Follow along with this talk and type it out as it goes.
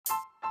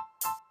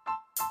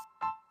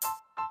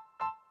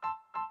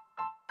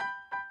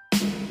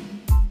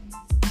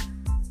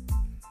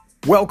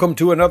Welcome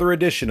to another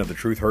edition of the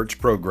Truth Hurts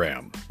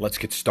program. Let's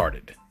get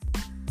started.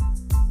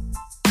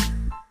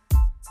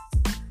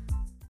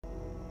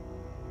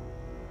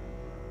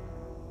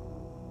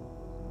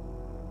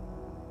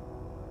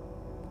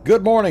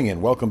 Good morning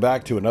and welcome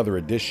back to another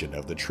edition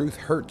of the Truth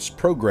Hurts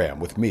program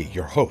with me,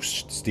 your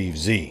host, Steve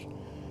Z.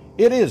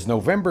 It is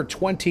November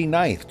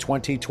 29th,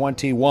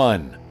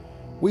 2021.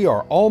 We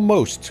are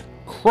almost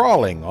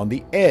crawling on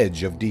the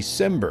edge of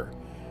December,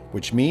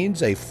 which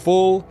means a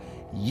full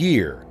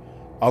year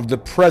of the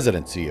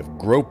presidency of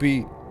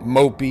gropey,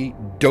 mopey,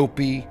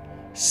 dopey,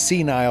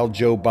 senile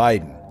Joe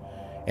Biden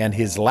and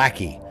his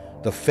lackey,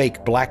 the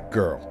fake black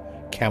girl,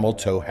 Camel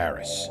Toe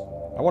Harris.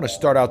 I want to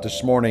start out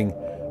this morning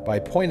by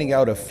pointing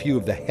out a few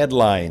of the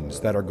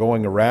headlines that are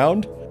going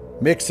around,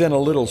 mix in a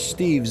little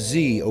Steve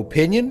Z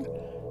opinion,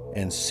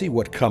 and see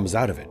what comes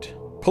out of it.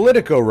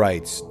 Politico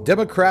writes,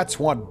 Democrats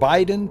want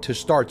Biden to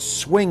start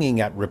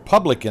swinging at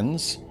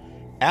Republicans.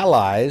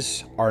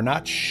 Allies are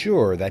not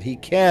sure that he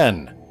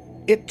can.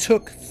 It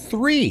took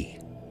 3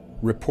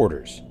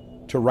 reporters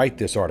to write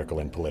this article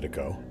in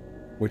Politico,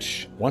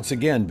 which once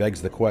again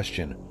begs the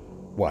question,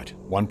 what,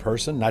 one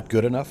person not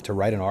good enough to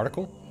write an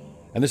article?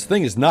 And this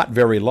thing is not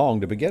very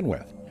long to begin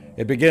with.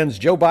 It begins,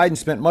 Joe Biden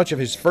spent much of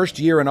his first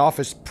year in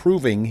office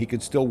proving he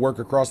could still work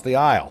across the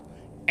aisle.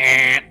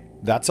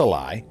 That's a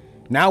lie.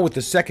 Now with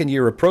the second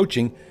year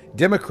approaching,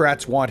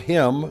 Democrats want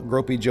him,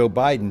 gropey Joe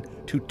Biden,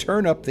 to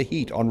turn up the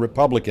heat on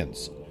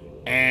Republicans.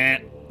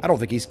 I don't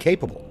think he's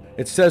capable.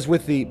 It says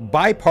with the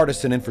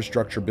bipartisan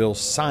infrastructure bill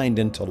signed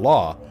into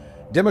law,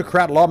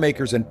 Democrat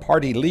lawmakers and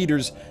party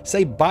leaders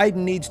say Biden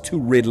needs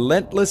to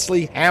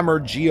relentlessly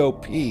hammer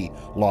GOP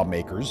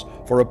lawmakers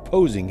for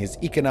opposing his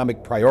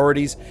economic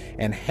priorities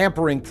and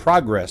hampering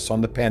progress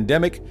on the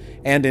pandemic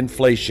and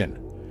inflation.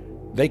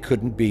 They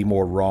couldn't be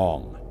more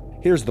wrong.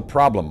 Here's the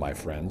problem, my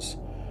friends.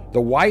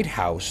 The White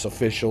House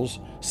officials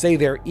say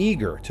they're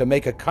eager to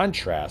make a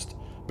contrast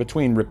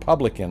between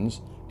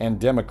Republicans and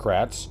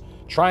Democrats,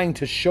 trying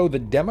to show the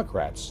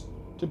Democrats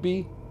to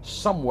be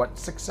somewhat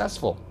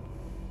successful.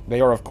 They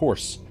are, of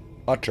course,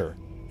 utter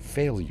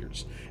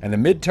failures, and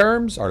the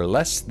midterms are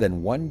less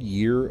than 1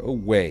 year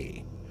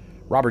away.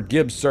 Robert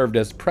Gibbs served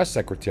as press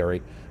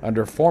secretary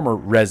under former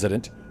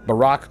resident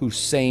Barack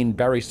Hussein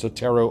Barry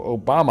Soetoro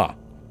Obama.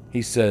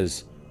 He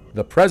says,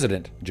 the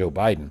president, Joe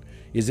Biden,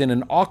 is in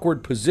an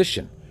awkward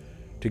position.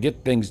 To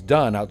get things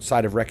done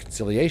outside of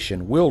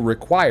reconciliation will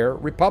require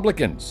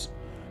Republicans.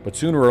 But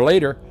sooner or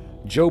later,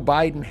 Joe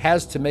Biden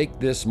has to make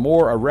this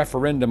more a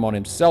referendum on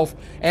himself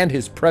and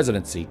his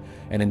presidency,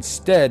 and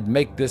instead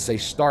make this a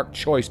stark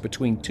choice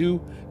between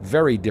 2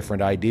 very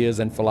different ideas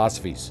and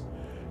philosophies.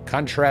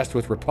 Contrast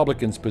with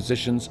Republicans'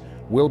 positions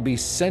will be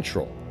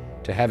central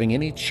to having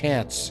any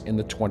chance in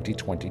the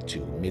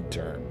 2022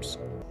 midterms.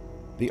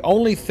 The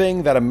only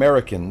thing that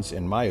Americans,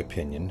 in my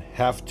opinion,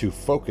 have to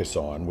focus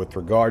on with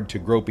regard to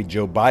gropey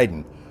Joe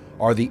Biden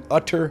are the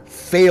utter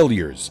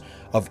failures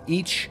of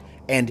each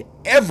and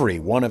every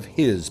one of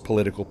his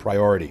political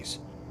priorities.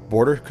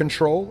 Border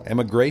control,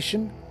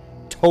 immigration,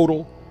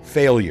 total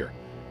failure,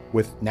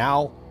 with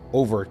now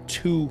over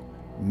 2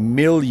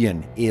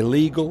 million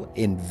illegal,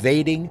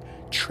 invading,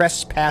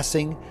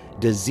 trespassing,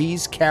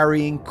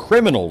 disease-carrying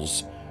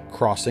criminals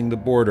crossing the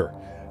border.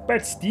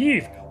 But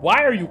Steve,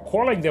 why are you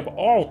calling them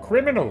all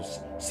criminals?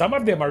 Some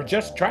of them are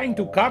just trying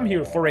to come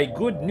here for a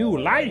good new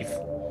life.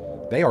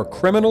 They are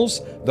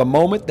criminals the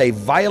moment they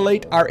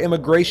violate our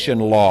immigration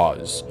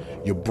laws.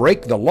 You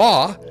break the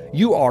law,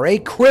 you are a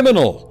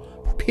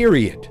criminal,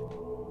 period.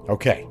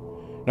 Okay,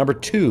 number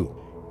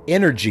 2,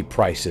 energy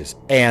prices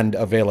and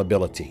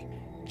availability.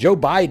 Joe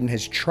Biden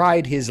has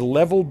tried his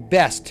level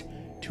best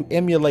to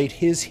emulate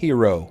his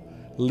hero,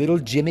 little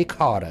Jimmy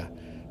Carter,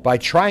 by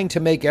trying to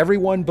make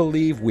everyone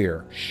believe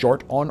we're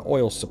short on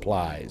oil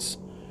supplies,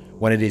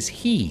 when it is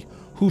he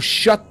who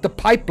shut the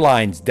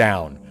pipelines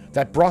down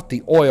that brought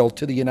the oil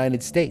to the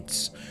United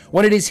States,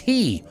 when it is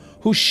he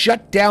who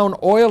shut down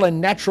oil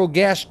and natural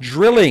gas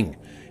drilling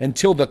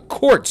until the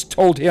courts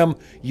told him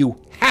you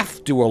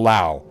have to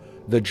allow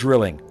the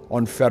drilling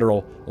on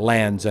federal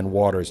lands and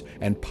waters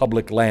and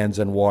public lands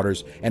and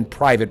waters and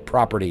private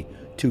property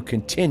to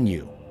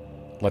continue.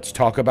 Let's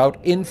talk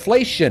about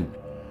inflation.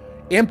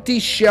 Empty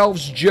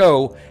shelves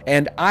Joe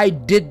and I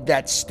did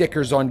that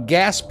stickers on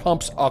gas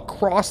pumps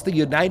across the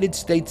United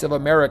States of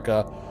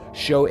America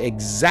show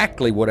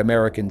exactly what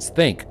Americans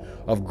think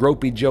of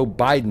gropey Joe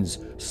Biden's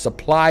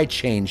supply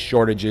chain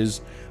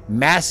shortages,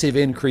 massive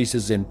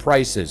increases in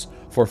prices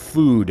for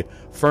food,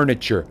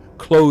 furniture,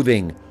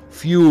 clothing,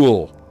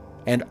 fuel,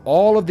 and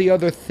all of the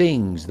other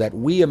things that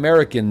we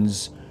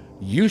Americans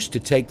used to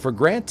take for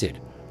granted.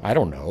 I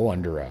don't know,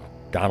 under a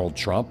Donald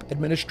Trump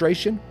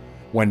administration,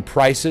 when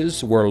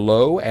prices were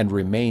low and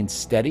remained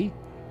steady,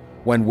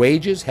 when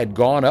wages had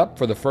gone up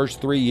for the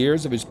first 3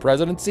 years of his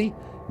presidency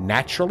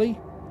naturally,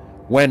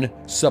 when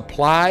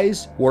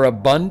supplies were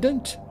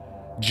abundant,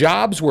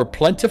 jobs were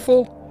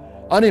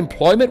plentiful,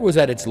 unemployment was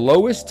at its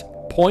lowest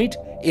point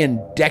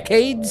in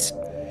decades,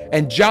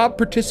 and job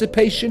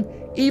participation,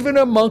 even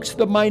amongst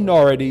the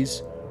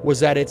minorities,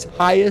 was at its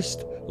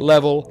highest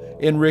level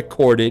in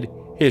recorded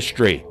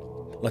history.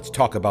 Let's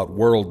talk about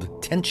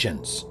world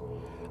tensions.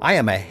 I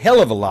am a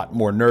hell of a lot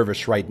more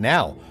nervous right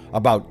now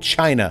about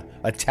China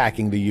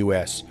attacking the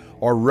U.S.,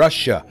 or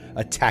Russia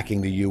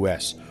attacking the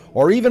U.S.,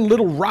 or even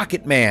little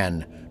rocket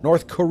man,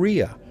 North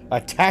Korea,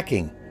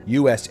 attacking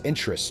U.S.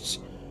 interests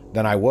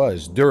than I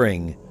was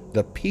during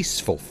the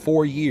peaceful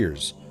 4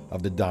 years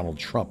of the Donald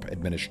Trump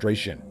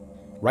administration.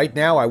 Right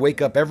now, I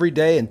wake up every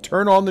day and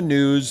turn on the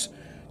news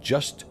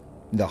just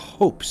in the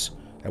hopes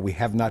that we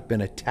have not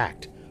been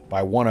attacked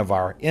by one of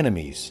our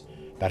enemies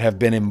that have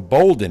been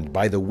emboldened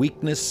by the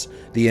weakness,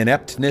 the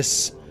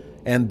ineptness,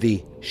 and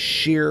the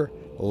sheer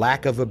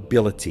lack of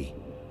ability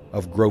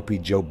of gropey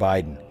Joe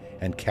Biden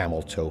and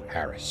camel toe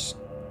Harris.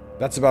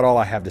 That's about all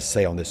I have to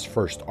say on this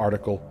first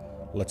article.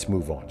 Let's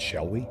move on,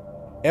 shall we?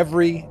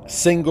 Every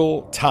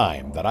single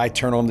time that I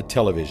turn on the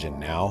television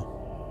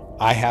now,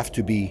 I have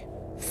to be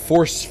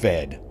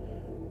force-fed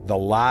the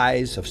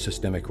lies of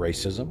systemic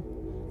racism,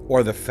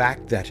 or the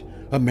fact that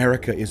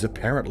America is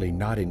apparently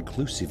not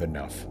inclusive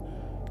enough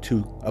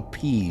to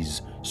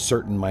appease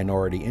certain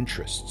minority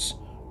interests,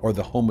 or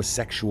the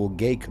homosexual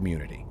gay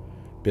community.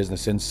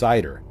 Business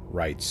Insider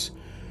writes,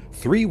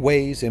 3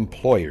 ways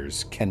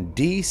employers can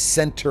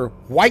de-center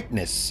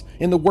whiteness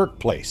in the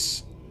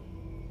workplace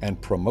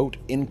and promote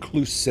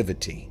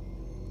inclusivity.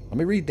 Let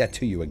me read that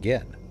to you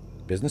again.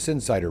 Business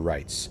Insider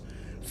writes,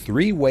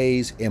 3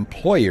 ways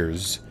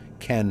employers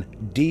can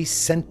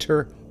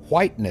de-center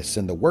whiteness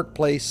in the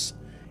workplace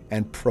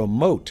and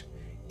promote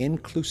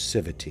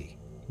inclusivity.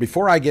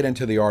 Before I get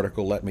into the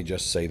article, let me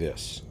just say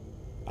this.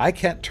 I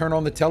can't turn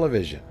on the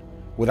television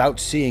without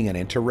seeing an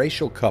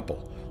interracial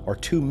couple or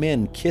 2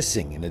 men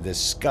kissing in a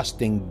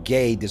disgusting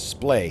gay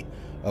display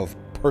of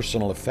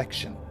personal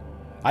affection.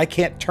 I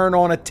can't turn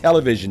on a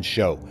television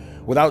show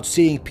without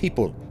seeing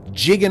people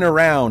jigging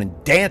around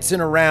and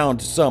dancing around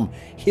to some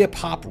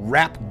hip-hop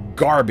rap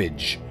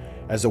garbage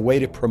as a way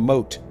to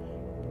promote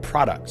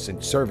products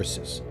and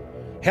services.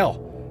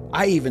 Hell,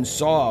 I even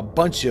saw a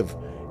bunch of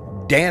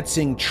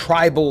dancing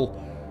tribal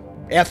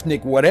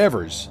ethnic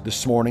whatevers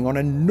this morning on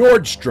a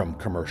Nordstrom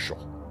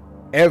commercial.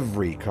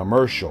 Every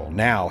commercial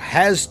now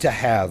has to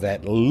have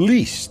at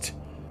least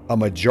a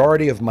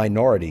majority of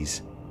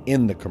minorities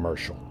in the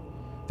commercial.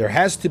 There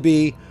has to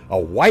be a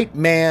white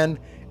man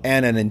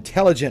and an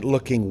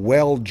intelligent-looking,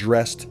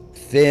 well-dressed,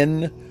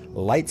 thin,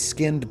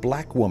 light-skinned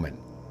black woman.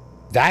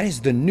 That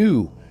is the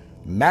new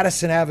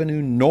Madison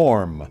Avenue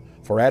norm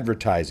for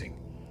advertising.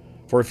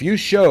 For if you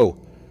show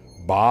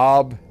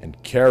Bob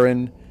and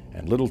Karen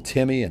and little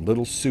Timmy and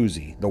little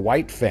Susie, the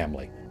White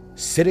family,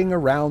 sitting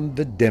around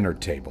the dinner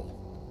table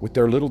with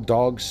their little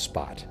dog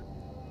Spot,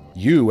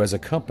 you as a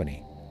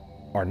company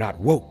are not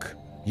woke.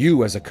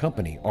 You as a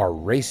company are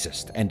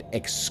racist and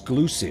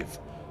exclusive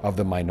of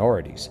the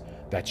minorities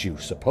that you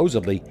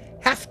supposedly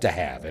have to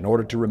have in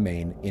order to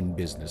remain in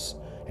business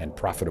and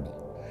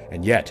profitable.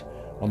 And yet,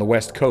 on the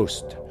West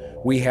Coast,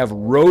 we have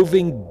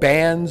roving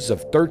bands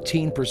of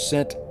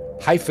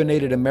 13%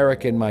 hyphenated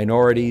American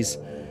minorities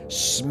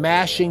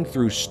smashing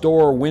through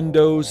store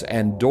windows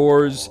and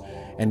doors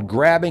and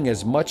grabbing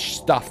as much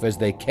stuff as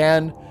they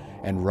can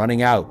and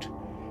running out.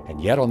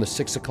 And yet on the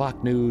 6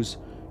 o'clock news,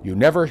 you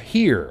never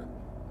hear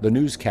the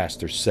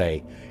newscasters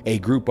say a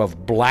group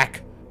of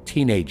black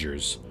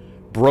teenagers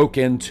broke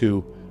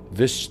into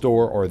this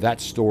store or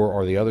that store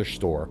or the other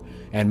store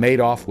and made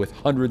off with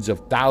hundreds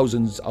of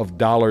thousands of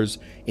dollars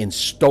in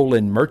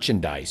stolen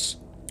merchandise.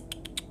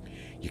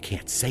 You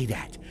can't say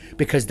that,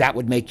 because that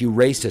would make you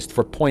racist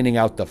for pointing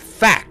out the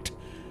fact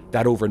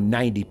that over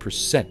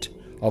 90%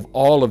 of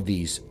all of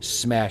these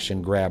smash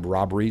and grab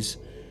robberies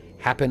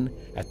happen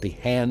at the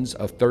hands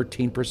of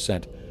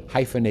 13%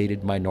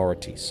 hyphenated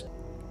minorities.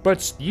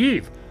 But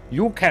Steve,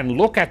 you can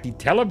look at the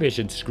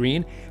television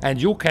screen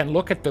and you can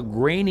look at the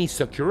grainy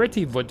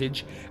security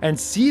footage and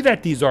see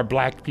that these are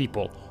black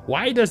people.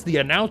 Why does the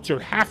announcer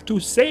have to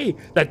say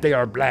that they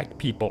are black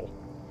people?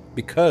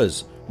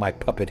 Because, my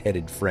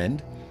puppet-headed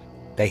friend,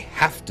 they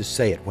have to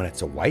say it when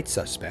it's a white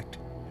suspect.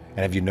 And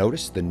have you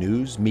noticed the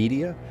news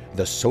media,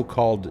 the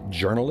so-called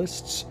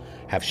journalists,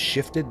 have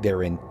shifted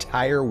their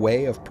entire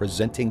way of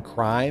presenting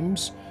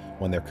crimes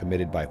when they're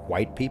committed by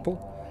white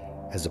people,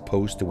 as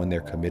opposed to when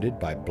they're committed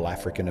by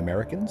Blafrican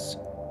Americans?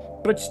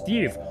 But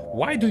Steve,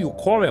 why do you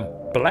call them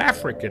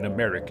Blafrican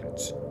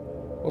Americans?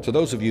 Well, to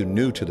those of you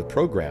new to the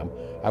program,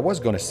 I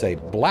was going to say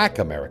black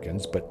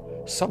Americans, but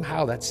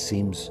somehow that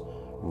seems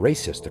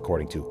racist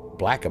according to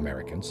black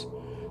Americans.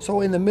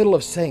 So in the middle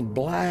of saying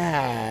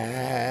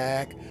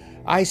black,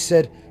 I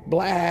said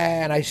black,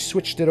 and I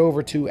switched it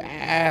over to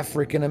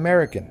African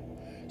American.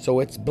 So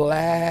it's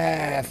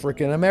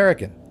Blafrican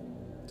American.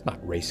 It's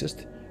not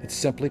racist. It's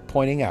simply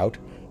pointing out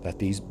that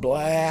these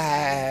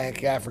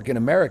black African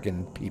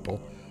American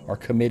people are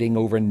committing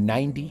over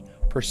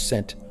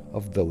 90%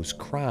 of those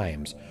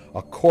crimes,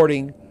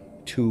 according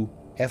to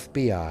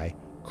FBI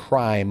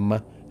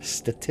crime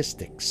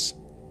statistics.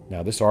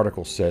 Now, this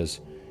article says,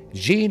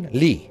 Jean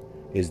Lee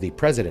is the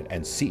president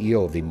and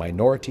CEO of the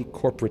Minority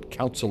Corporate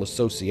Counsel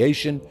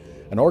Association,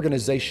 an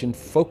organization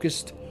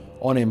focused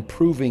on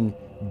improving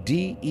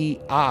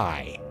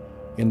DEI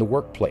in the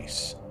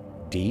workplace.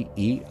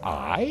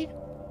 DEI?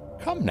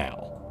 Come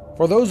now.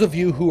 For those of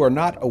you who are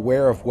not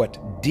aware of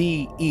what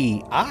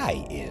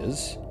DEI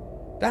is,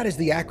 that is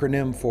the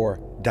acronym for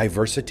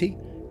diversity,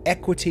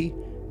 equity,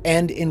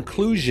 and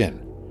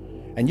inclusion.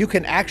 And you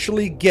can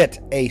actually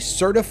get a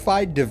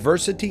certified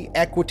diversity,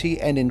 equity,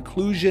 and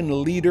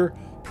inclusion leader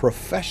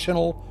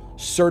professional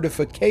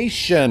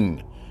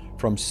certification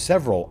from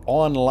several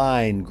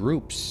online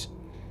groups.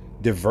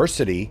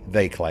 Diversity,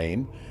 they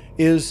claim,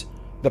 is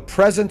the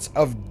presence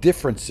of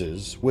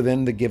differences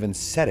within the given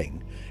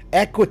setting.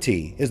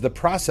 Equity is the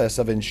process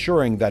of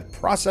ensuring that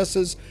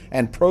processes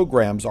and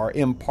programs are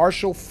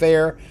impartial,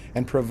 fair,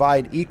 and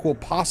provide equal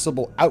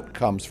possible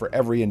outcomes for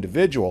every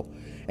individual.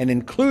 And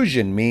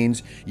inclusion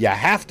means you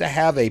have to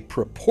have a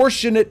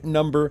proportionate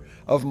number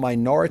of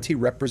minority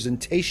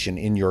representation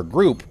in your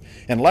group,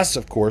 unless,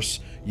 of course,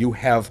 you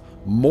have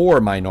more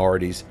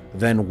minorities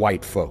than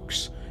white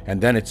folks. And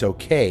then it's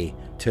okay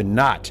to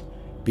not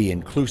be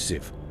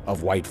inclusive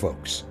of white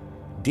folks.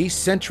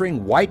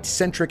 Decentering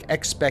white-centric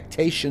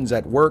expectations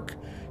at work,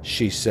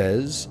 she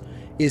says,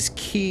 is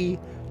key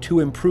to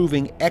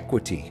improving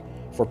equity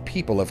for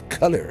people of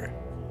color.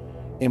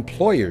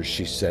 Employers,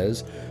 she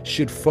says,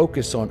 should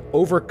focus on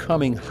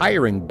overcoming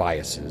hiring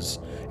biases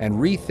and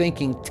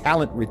rethinking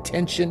talent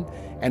retention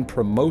and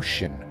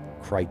promotion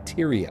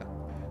criteria.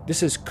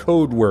 This is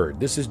code word.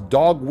 This is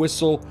dog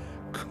whistle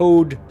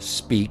code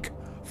speak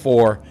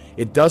for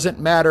it doesn't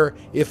matter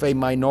if a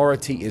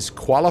minority is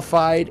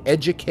qualified,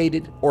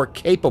 educated, or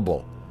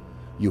capable.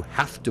 You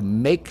have to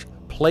make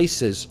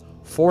places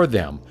for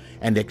them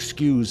and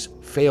excuse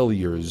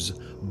failures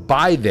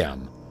by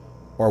them,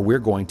 or we're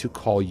going to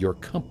call your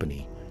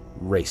company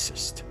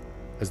racist.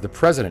 As the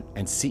president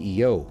and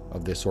CEO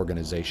of this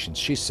organization,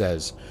 she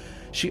says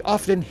she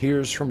often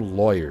hears from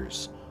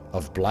lawyers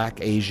of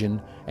Black,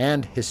 Asian,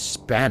 and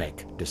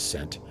Hispanic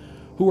descent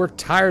who are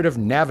tired of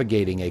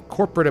navigating a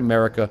corporate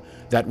America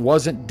that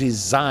wasn't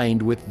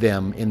designed with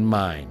them in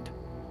mind.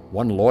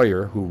 One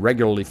lawyer who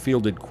regularly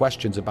fielded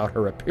questions about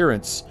her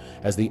appearance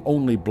as the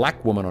only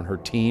black woman on her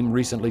team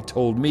recently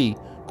told me,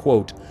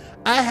 quote,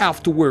 "I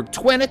have to work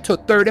 20 to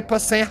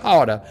 30%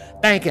 harder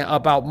thinking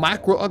about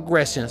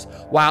microaggressions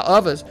while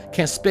others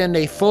can spend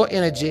their full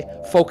energy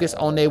focused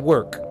on their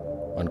work,"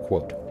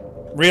 unquote.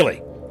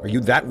 Really? Are you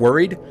that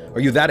worried?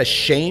 Are you that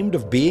ashamed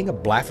of being a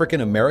Black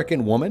African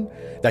American woman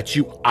that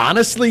you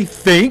honestly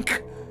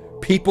think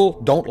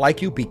people don't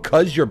like you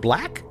because you're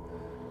black?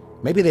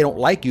 Maybe they don't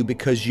like you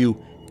because you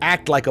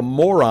act like a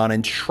moron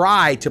and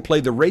try to play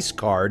the race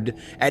card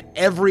at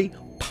every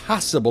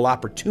possible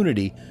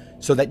opportunity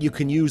so that you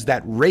can use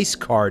that race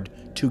card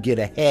to get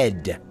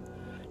ahead.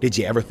 Did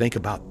you ever think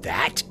about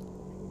that?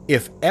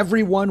 If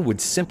everyone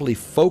would simply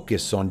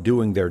focus on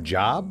doing their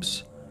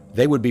jobs,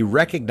 they would be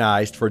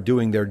recognized for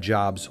doing their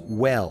jobs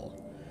well.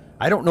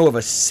 I don't know of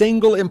a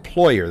single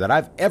employer that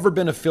I've ever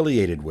been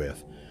affiliated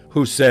with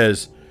who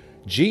says,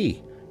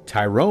 "Gee,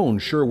 Tyrone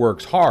sure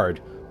works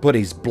hard, but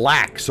he's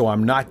black, so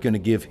I'm not going to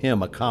give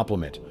him a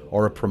compliment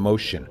or a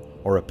promotion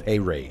or a pay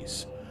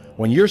raise."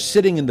 When you're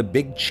sitting in the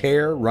big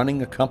chair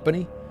running a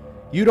company,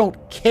 you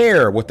don't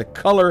care what the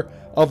color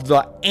of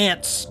the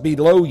ants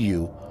below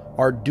you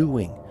are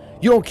doing.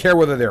 You don't care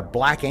whether they're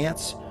black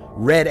ants,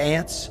 red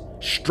ants,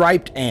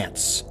 striped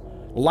ants,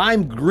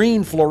 lime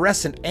green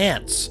fluorescent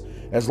ants.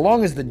 As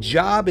long as the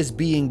job is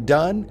being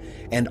done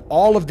and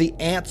all of the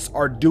ants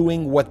are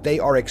doing what they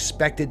are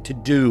expected to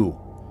do.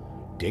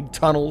 Dig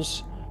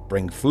tunnels,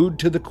 bring food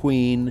to the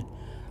queen,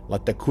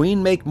 let the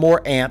queen make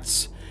more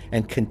ants,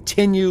 and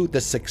continue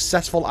the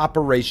successful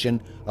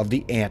operation of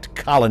the ant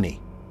colony.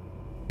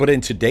 But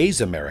in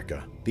today's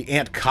America, the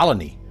ant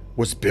colony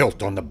was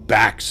built on the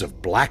backs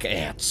of black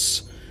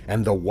ants,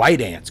 and the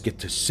white ants get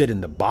to sit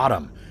in the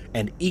bottom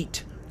and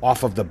eat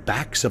off of the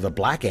backs of the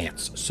black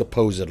ants,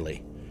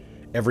 supposedly.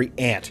 Every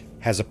ant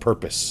has a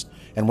purpose,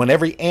 and when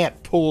every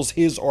ant pulls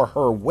his or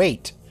her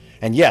weight,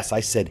 and yes,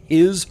 I said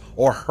his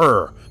or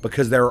her,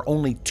 because there are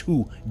only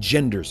two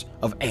genders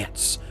of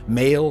ants,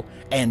 male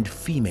and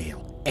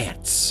female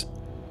ants.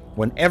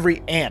 When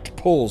every ant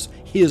pulls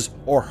his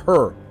or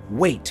her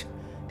weight,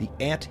 the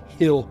ant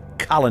hill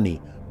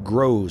colony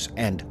grows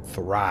and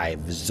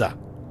thrives.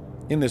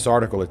 In this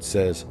article it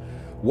says,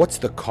 what's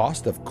the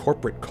cost of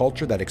corporate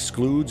culture that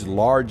excludes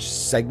large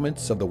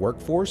segments of the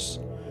workforce?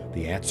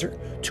 The answer?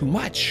 Too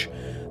much.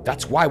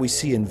 That's why we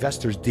see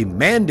investors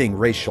demanding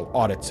racial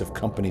audits of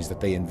companies that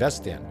they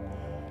invest in.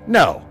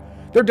 No,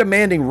 they're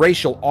demanding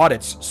racial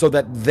audits so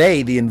that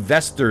they, the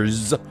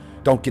investors,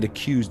 don't get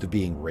accused of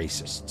being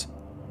racist.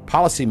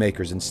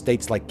 Policymakers in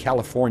states like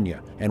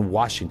California and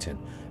Washington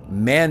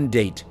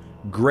mandate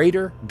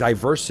greater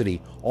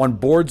diversity on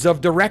boards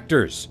of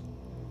directors.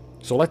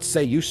 So let's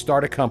say you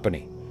start a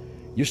company.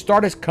 You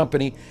start a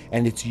company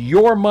and it's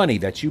your money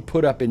that you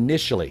put up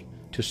initially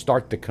to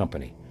start the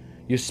company.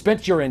 You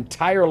spent your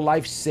entire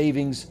life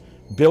savings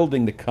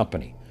building the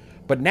company.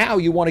 But now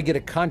you want to get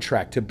a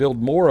contract to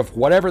build more of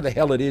whatever the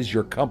hell it is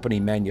your company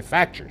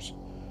manufactures.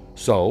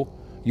 So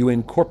you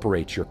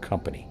incorporate your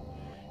company.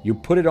 You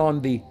put it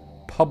on the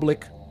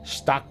public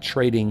stock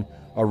trading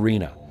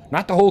arena.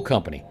 Not the whole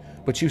company,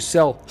 but you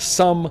sell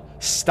some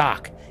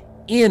stock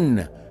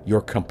in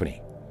your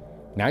company.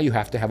 Now you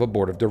have to have a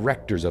board of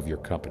directors of your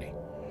company.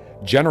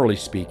 Generally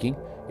speaking,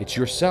 it's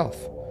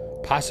yourself,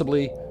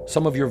 possibly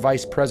some of your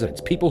vice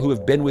presidents, people who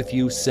have been with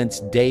you since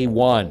day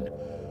one,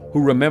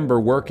 who remember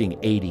working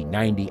 80,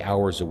 90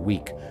 hours a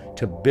week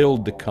to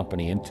build the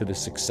company into the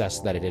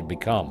success that it had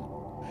become.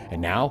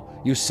 And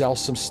now you sell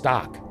some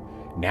stock.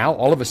 Now,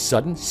 all of a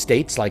sudden,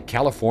 states like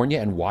California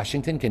and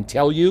Washington can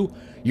tell you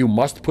you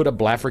must put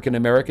a African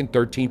American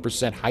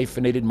 13%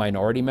 hyphenated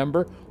minority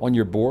member on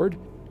your board.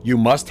 You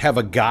must have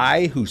a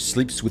guy who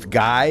sleeps with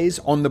guys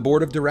on the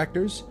board of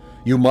directors.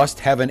 You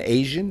must have an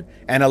Asian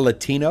and a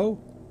Latino,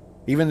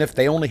 even if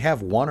they only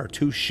have 1 or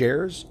 2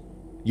 shares.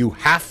 You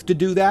have to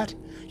do that.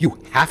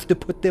 You have to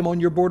put them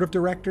on your board of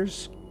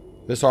directors.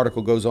 This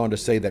article goes on to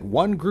say that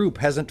one group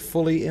hasn't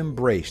fully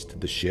embraced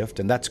the shift,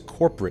 and that's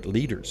corporate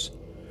leaders.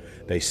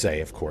 They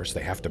say, of course,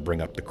 they have to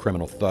bring up the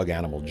criminal thug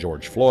animal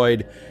George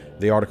Floyd.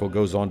 The article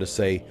goes on to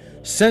say,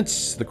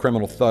 since the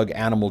criminal thug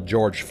animal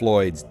George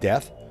Floyd's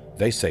death,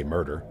 they say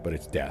murder, but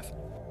it's death,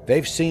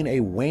 they've seen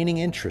a waning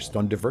interest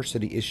on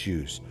diversity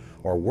issues,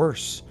 or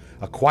worse,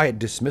 a quiet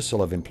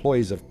dismissal of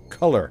employees of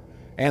color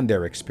and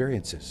their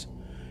experiences.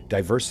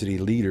 Diversity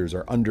leaders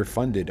are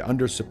underfunded,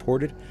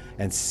 undersupported,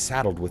 and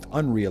saddled with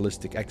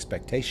unrealistic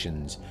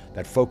expectations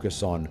that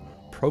focus on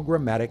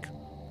programmatic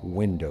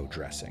window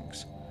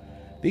dressings.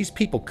 These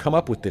people come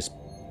up with this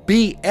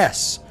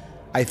BS,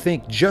 I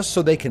think, just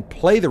so they can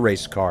play the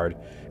race card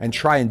and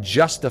try and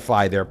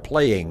justify their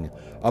playing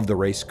of the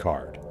race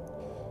card.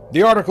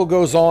 The article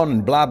goes on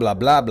and blah, blah,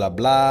 blah, blah,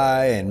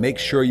 blah, and make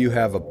sure you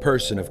have a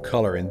person of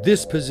color in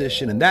this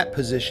position and that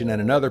position and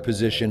another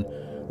position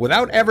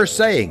without ever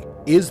saying,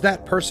 is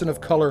that person of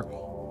color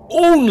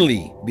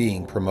only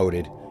being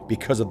promoted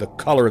because of the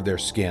color of their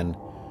skin,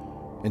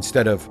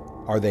 instead of,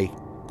 are they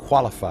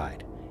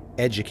qualified,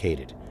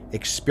 educated,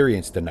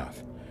 experienced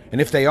enough?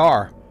 And if they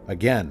are,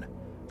 again,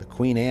 the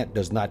queen ant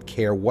does not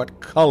care what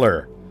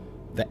color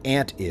the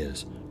ant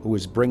is who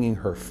is bringing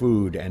her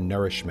food and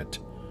nourishment,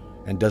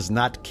 and does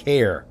not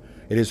care.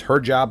 It is her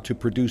job to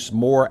produce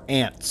more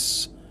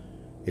ants.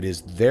 It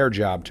is their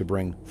job to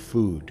bring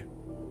food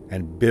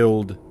and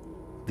build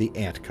the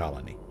ant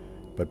colony.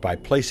 But by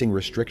placing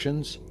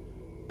restrictions,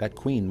 that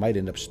queen might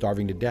end up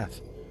starving to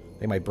death.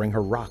 They might bring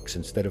her rocks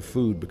instead of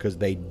food because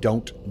they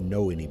don't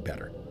know any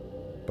better.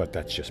 But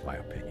that's just my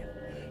opinion.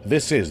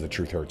 This is the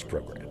Truth Hurts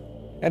program.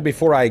 And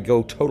before I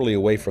go totally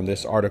away from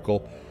this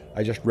article,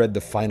 I just read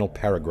the final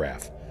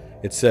paragraph.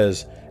 It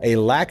says, a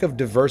lack of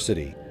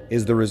diversity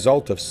is the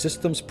result of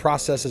systems,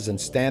 processes, and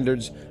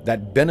standards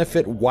that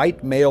benefit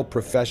white male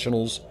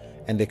professionals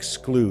and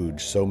exclude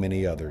so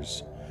many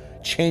others.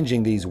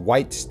 Changing these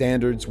white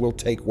standards will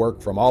take work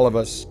from all of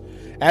us,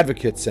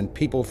 advocates and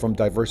people from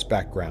diverse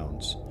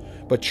backgrounds.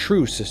 But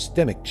true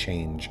systemic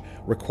change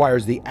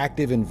requires the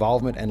active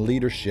involvement and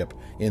leadership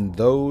in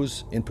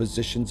those in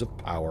positions of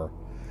power,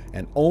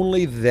 and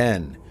only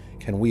then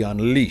can we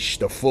unleash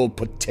the full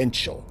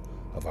potential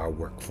of our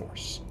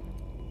workforce.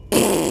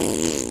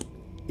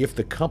 If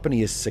the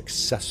company is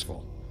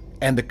successful,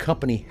 and the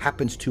company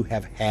happens to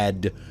have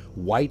had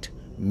white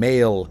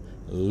male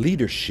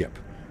leadership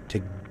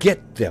to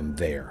get them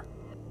there,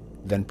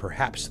 then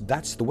perhaps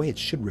that's the way it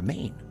should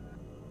remain.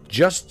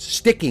 Just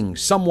sticking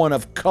someone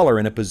of color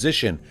in a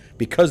position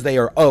because they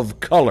are of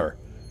color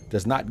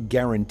does not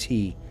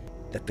guarantee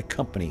that the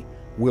company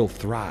will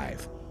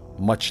thrive,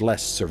 much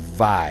less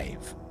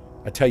survive.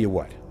 I tell you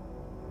what,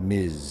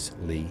 Ms.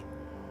 Lee,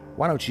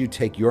 why don't you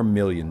take your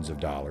millions of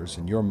dollars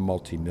and your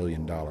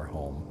multi-million-dollar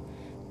home,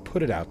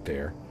 put it out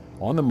there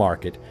on the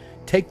market,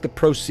 take the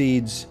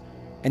proceeds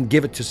and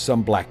give it to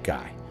some black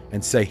guy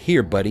and say,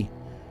 here, buddy,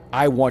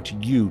 I want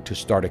you to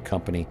start a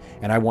company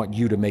and I want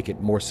you to make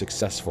it more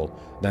successful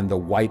than the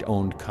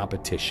white-owned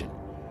competition.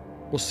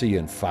 We'll see you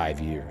in 5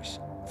 years.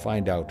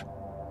 Find out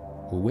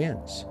who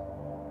wins.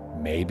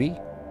 Maybe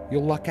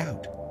you'll luck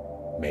out.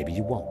 Maybe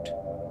you won't.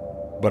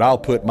 But I'll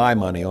put my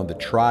money on the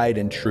tried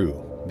and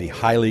true, the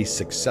highly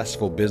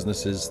successful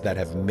businesses that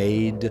have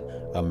made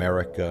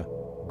America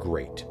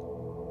great.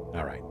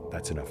 All right,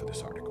 that's enough of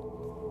this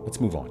article.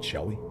 Let's move on,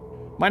 shall we?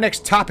 My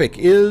next topic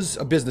is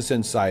a Business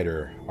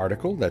Insider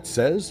article that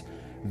says,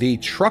 the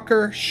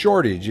trucker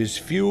shortage is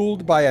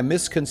fueled by a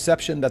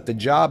misconception that the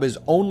job is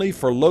only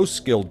for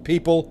low-skilled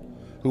people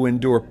who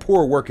endure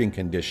poor working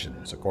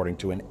conditions, according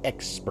to an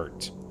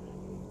expert.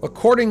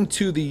 According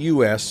to the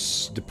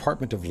U.S.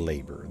 Department of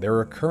Labor, there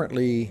are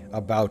currently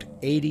about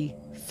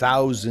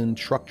 80,000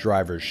 truck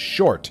drivers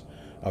short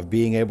of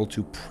being able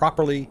to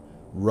properly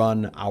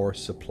run our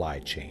supply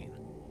chain.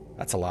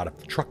 That's a lot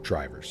of truck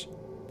drivers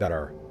that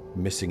are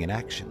missing in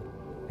action.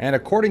 And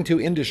according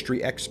to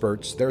industry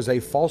experts, there's a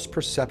false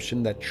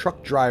perception that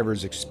truck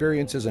drivers'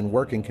 experiences and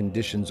working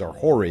conditions are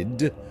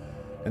horrid,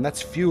 and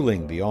that's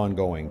fueling the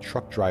ongoing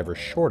truck driver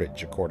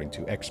shortage, according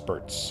to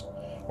experts,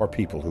 or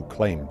people who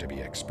claim to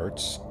be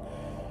experts.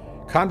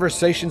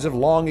 Conversations have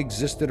long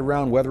existed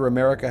around whether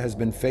America has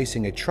been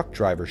facing a truck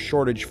driver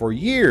shortage for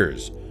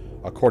years,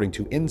 according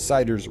to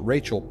Insider's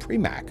Rachel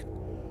Premack.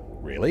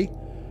 Really?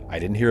 I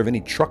didn't hear of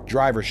any truck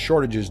driver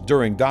shortages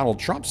during Donald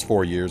Trump's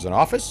 4 years in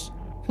office?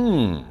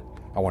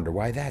 I wonder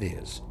why that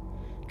is.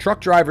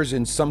 Truck drivers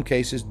in some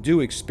cases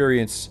do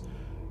experience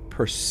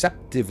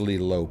perceptively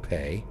low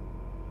pay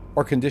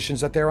or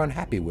conditions that they're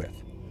unhappy with.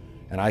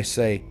 And I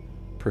say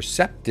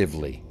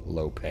perceptively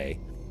low pay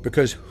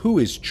because who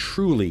is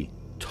truly,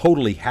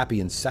 totally happy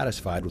and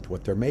satisfied with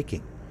what they're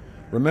making?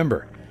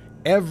 Remember,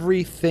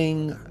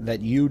 everything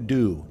that you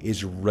do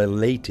is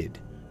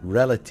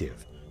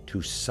relative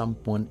to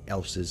someone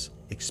else's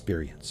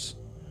experience.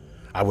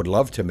 I would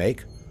love to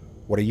make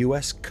what a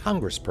U.S.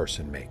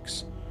 congressperson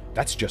makes.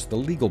 That's just the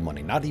legal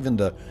money, not even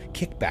the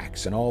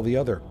kickbacks and all the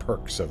other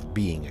perks of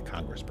being a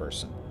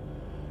congressperson.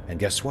 And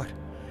guess what?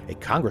 A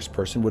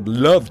congressperson would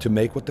love to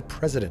make what the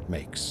president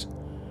makes.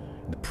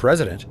 The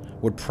president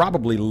would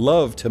probably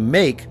love to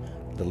make,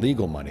 the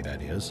legal money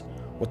that is,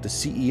 what the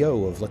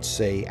CEO of, let's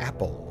say,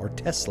 Apple or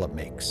Tesla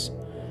makes.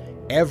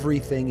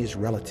 Everything is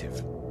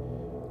relative.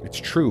 It's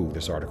true,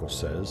 this article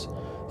says,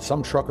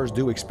 some truckers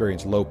do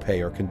experience low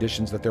pay or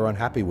conditions that they're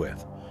unhappy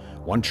with.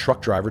 One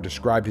truck driver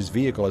described his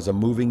vehicle as a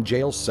moving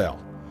jail cell.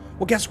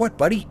 Well, guess what,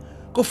 buddy?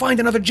 Go find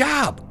another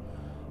job.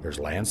 There's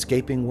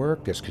landscaping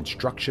work, there's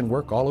construction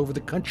work all over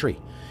the country.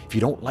 If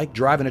you don't like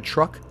driving a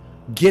truck,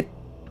 get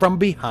from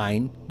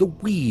behind the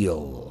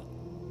wheel.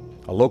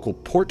 A local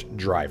port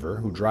driver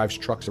who drives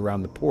trucks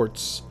around the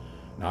ports,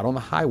 not on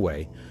the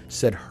highway,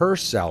 said her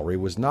salary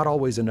was not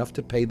always enough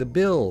to pay the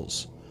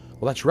bills.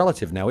 Well, that's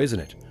relative now, isn't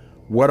it?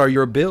 What are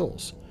your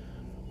bills?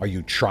 Are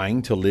you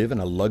trying to live in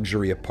a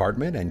luxury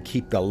apartment and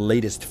keep the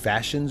latest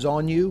fashions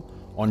on you,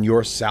 on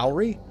your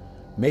salary?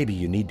 Maybe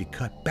you need to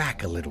cut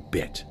back a little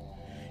bit.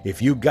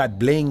 If you got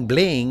bling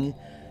bling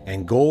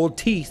and gold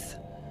teeth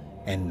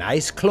and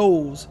nice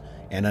clothes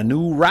and a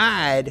new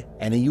ride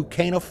and you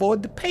can't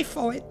afford to pay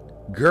for it,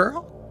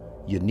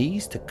 girl, you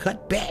needs to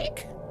cut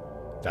back.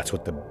 That's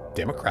what the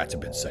Democrats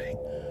have been saying.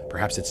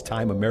 Perhaps it's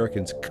time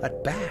Americans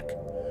cut back.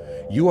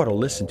 You ought to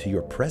listen to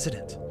your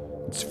president.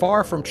 It's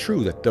far from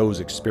true that those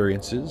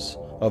experiences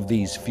of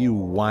these few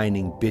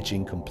whining,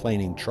 bitching,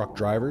 complaining truck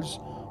drivers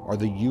are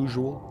the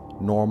usual,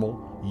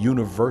 normal,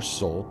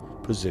 universal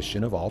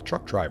position of all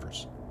truck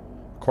drivers.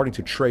 According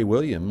to Trey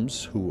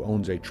Williams, who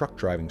owns a truck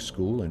driving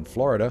school in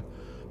Florida,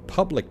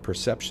 public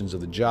perceptions of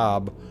the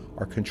job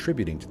are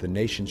contributing to the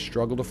nation's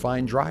struggle to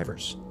find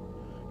drivers.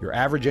 Your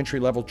average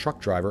entry-level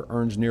truck driver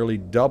earns nearly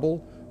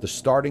double the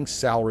starting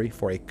salary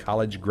for a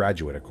college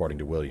graduate, according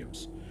to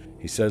Williams.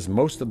 He says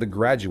most of the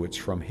graduates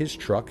from his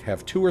truck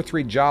have 2 or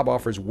 3 job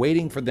offers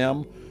waiting for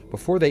them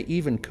before they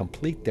even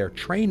complete their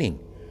training,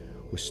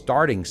 with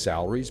starting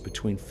salaries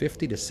between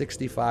 $50,000 to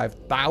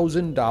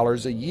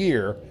 $65,000 a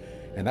year,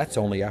 and that's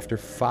only after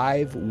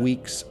 5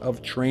 weeks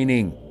of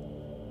training.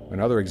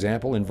 Another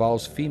example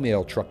involves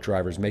female truck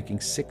drivers making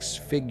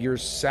 6-figure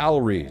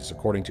salaries,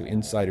 according to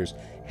Insider's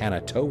Hannah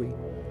Towie.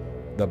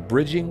 The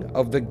bridging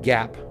of the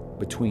gap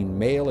between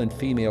male and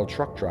female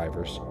truck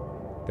drivers,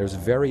 there's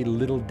very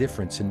little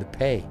difference in the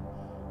pay.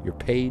 You're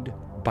paid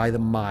by the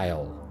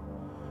mile.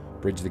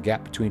 Bridge the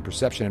gap between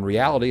perception and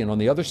reality, and on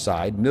the other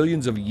side,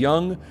 millions of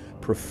young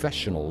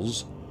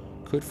professionals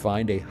could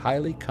find a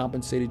highly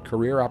compensated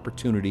career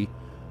opportunity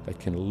that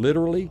can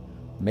literally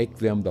make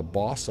them the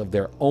boss of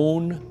their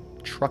own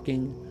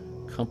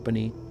trucking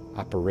company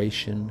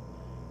operation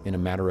in a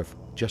matter of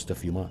just a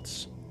few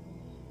months.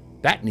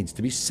 That needs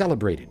to be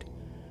celebrated.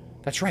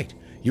 That's right.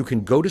 You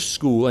can go to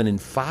school, and in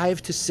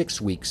 5 to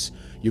 6 weeks,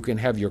 you can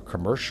have your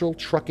commercial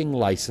trucking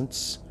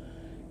license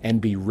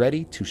and be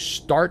ready to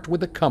start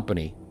with a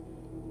company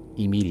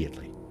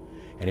immediately.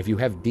 And if you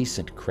have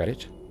decent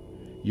credit,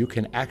 you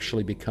can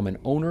actually become an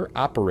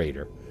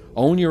owner-operator,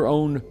 own your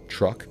own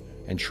truck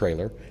and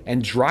trailer,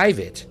 and drive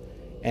it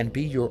and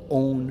be your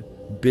own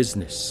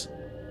business.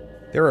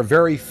 There are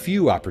very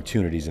few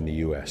opportunities in the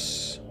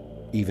U.S.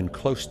 even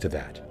close to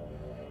that.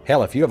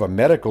 Hell, if you have a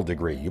medical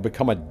degree, you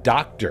become a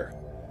doctor.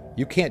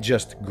 You can't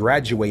just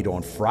graduate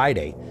on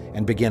Friday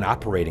and begin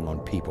operating on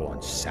people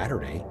on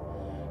Saturday.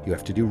 You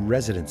have to do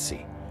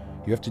residency.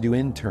 You have to do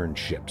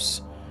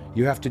internships.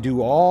 You have to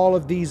do all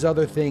of these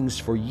other things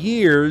for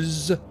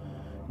years,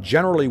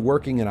 generally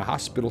working in a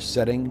hospital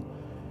setting,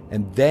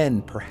 and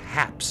then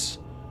perhaps,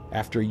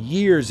 after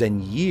years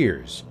and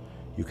years,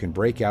 you can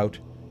break out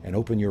and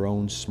open your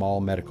own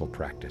small medical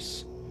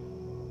practice.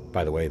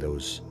 By the way,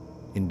 those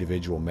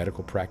individual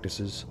medical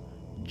practices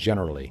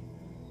generally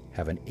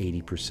have an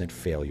 80%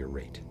 failure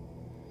rate.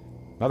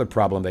 Another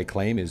problem they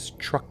claim is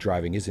truck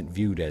driving isn't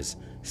viewed as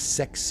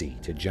sexy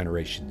to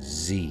Generation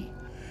Z.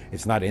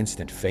 It's not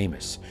instant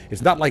famous.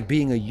 It's not like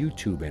being a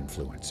YouTube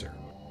influencer.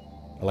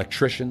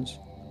 Electricians,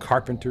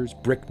 carpenters,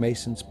 brick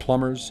masons,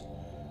 plumbers,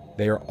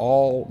 they are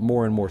all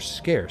more and more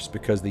scarce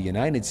because the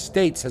United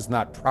States has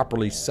not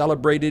properly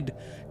celebrated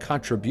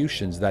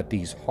contributions that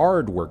these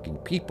hard-working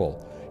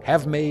people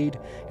have made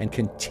and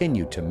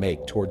continue to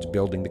make towards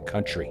building the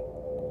country.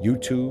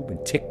 YouTube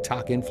and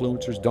TikTok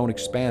influencers don't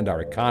expand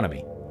our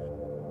economy.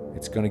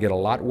 It's going to get a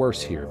lot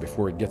worse here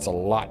before it gets a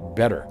lot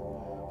better,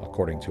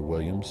 according to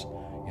Williams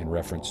in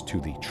reference to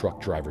the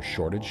truck driver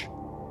shortage.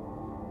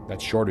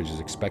 That shortage is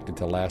expected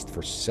to last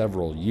for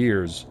several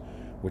years,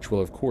 which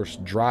will, of course,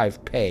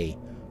 drive pay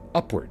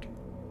upward.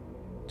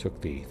 Took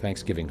the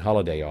Thanksgiving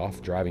holiday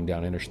off, driving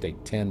down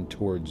Interstate 10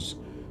 towards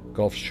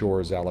Gulf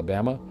Shores,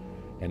 Alabama,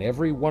 and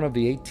every one of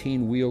the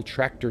 18-wheel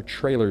tractor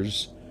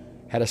trailers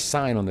had a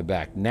sign on the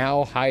back,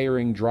 now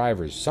hiring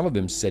drivers. Some of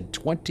them said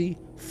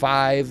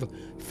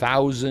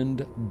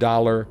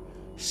 $25,000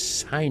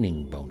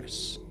 signing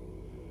bonus.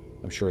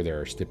 I'm sure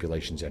there are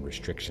stipulations and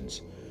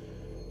restrictions.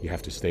 You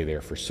have to stay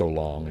there for so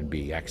long and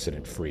be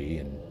accident-free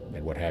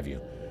and what have you.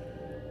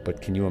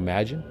 But can you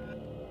imagine?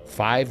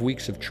 5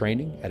 weeks of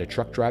training at a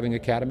truck driving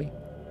academy?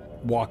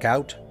 Walk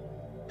out,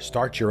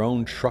 start your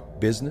own truck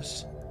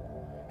business?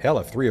 Hell,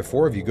 if 3 or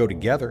 4 of you go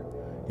together,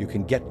 you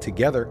can get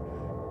together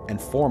and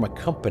form a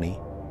company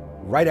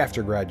right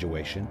after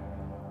graduation,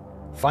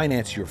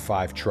 finance your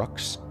 5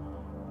 trucks,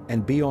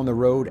 and be on the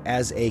road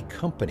as a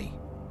company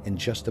in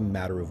just a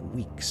matter of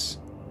weeks.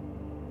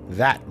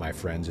 That, my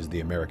friends, is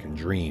the American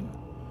dream.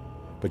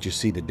 But you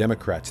see, the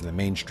Democrats and the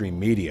mainstream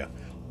media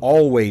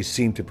always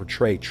seem to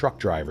portray truck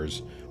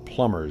drivers,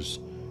 plumbers,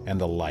 and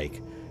the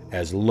like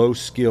as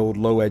low-skilled,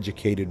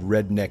 low-educated,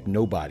 redneck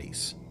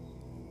nobodies.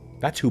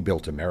 That's who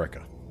built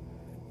America.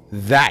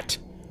 That,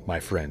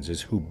 my friends,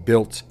 is who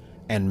built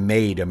and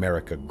made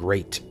America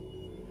great.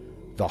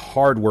 The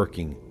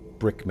hard-working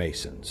brick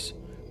masons,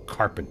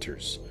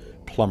 carpenters,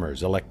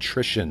 plumbers,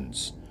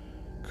 electricians,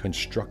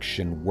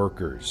 construction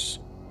workers.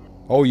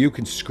 Oh, you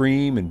can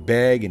scream and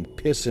beg and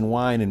piss and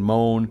whine and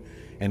moan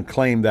and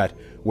claim that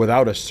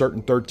without a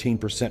certain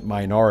 13%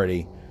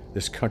 minority,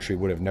 this country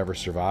would have never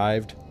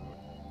survived.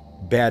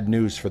 Bad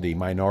news for the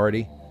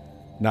minority.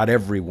 Not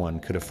everyone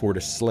could afford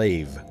a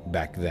slave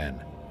back then.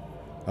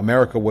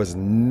 America was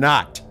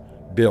not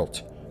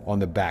built on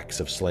the backs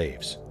of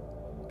slaves.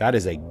 That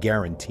is a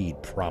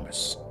guaranteed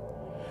promise.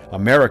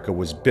 America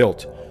was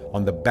built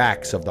on the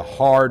backs of the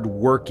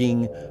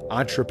hard-working,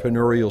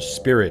 entrepreneurial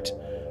spirit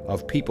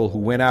of people who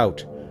went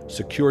out,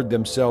 secured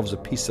themselves a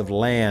piece of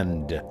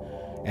land,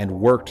 and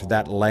worked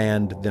that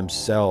land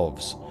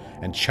themselves,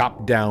 and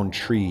chopped down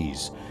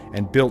trees,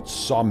 and built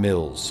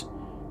sawmills.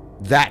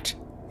 That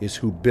is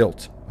who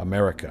built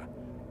America.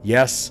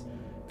 Yes,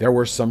 there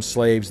were some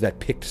slaves that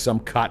picked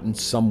some cotton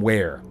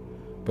somewhere,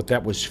 but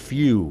that was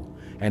few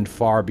and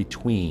far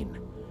between,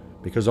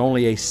 because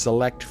only a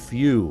select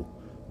few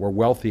were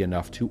wealthy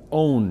enough to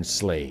own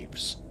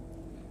slaves.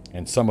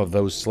 And some of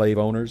those slave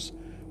owners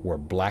were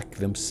black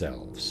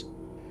themselves.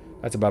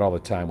 That's about all the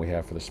time we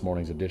have for this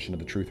morning's edition of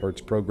the Truth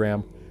Hurts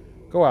program.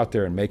 Go out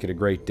there and make it a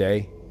great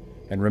day.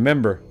 And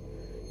remember,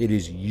 it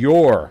is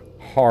your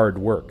hard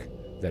work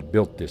that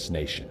built this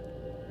nation.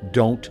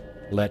 Don't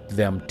let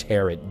them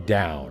tear it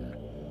down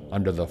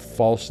under the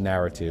false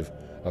narrative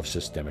of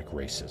systemic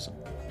racism.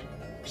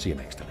 See you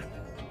next time.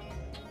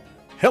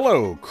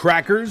 Hello,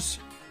 crackers.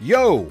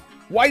 Yo,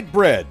 white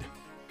bread.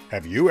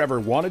 Have you ever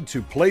wanted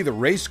to play the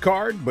race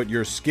card, but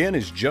your skin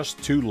is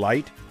just too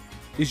light?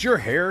 Is your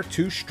hair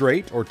too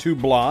straight or too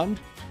blonde?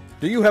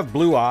 Do you have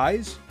blue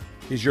eyes?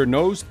 Is your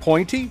nose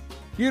pointy?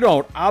 You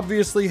don't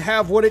obviously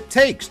have what it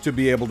takes to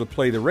be able to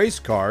play the race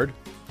card.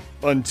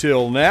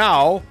 Until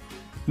now.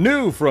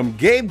 New from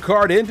Game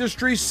Card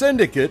Industry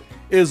Syndicate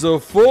is a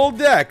full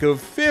deck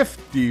of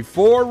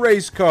 54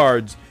 race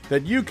cards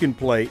that you can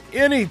play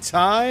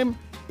anytime,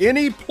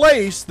 any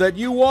place that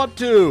you want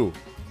to.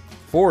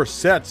 4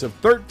 sets of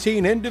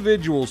 13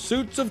 individual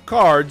suits of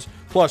cards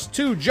plus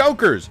 2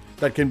 jokers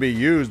that can be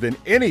used in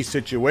any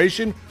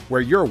situation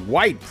where your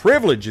white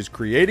privilege is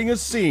creating a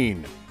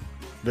scene.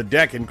 The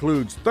deck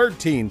includes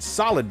 13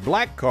 solid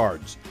black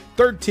cards,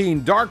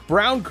 13 dark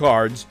brown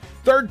cards,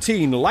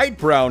 13 light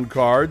brown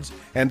cards,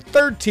 and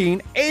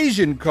 13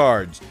 Asian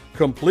cards,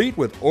 complete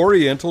with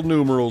Oriental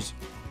numerals.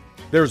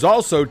 There's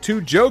also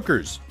 2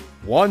 jokers.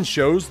 One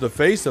shows the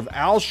face of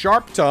Al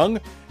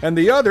Sharptongue, and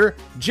the other,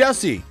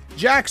 Jesse,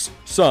 Jack's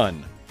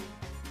son.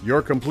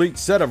 Your complete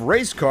set of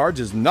race cards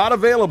is not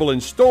available in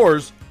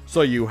stores,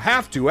 so you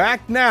have to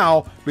act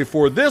now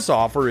before this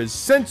offer is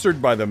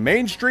censored by the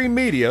mainstream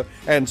media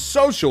and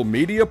social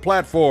media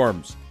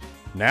platforms.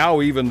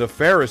 Now even the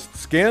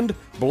fairest-skinned,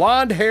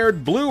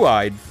 blonde-haired,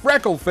 blue-eyed,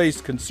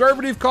 freckle-faced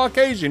conservative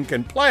Caucasian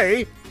can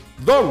play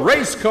the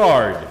race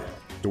card.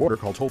 To order,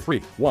 call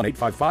toll-free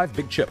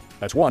 1-855-BIG-CHIP.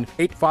 That's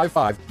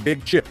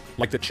 1-855-BIG-CHIP,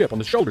 like the chip on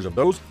the shoulders of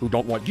those who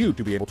don't want you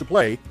to be able to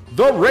play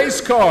the race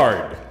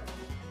card.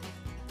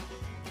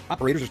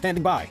 Operators are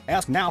standing by.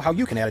 Ask now how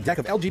you can add a deck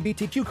of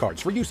LGBTQ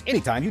cards for use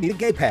anytime you need a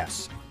gay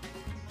pass.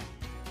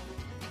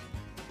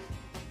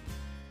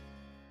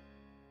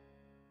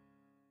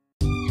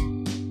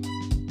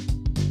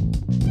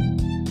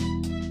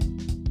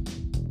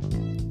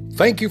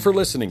 Thank you for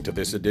listening to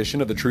this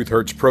edition of the Truth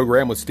Hurts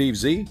program with Steve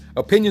Z.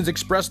 Opinions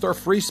expressed are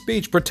free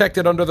speech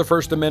protected under the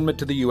First Amendment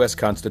to the U.S.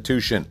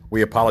 Constitution.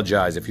 We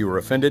apologize if you were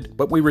offended,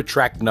 but we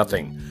retract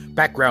nothing.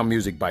 Background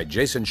music by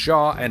Jason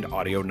Shaw and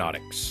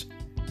Audionautics.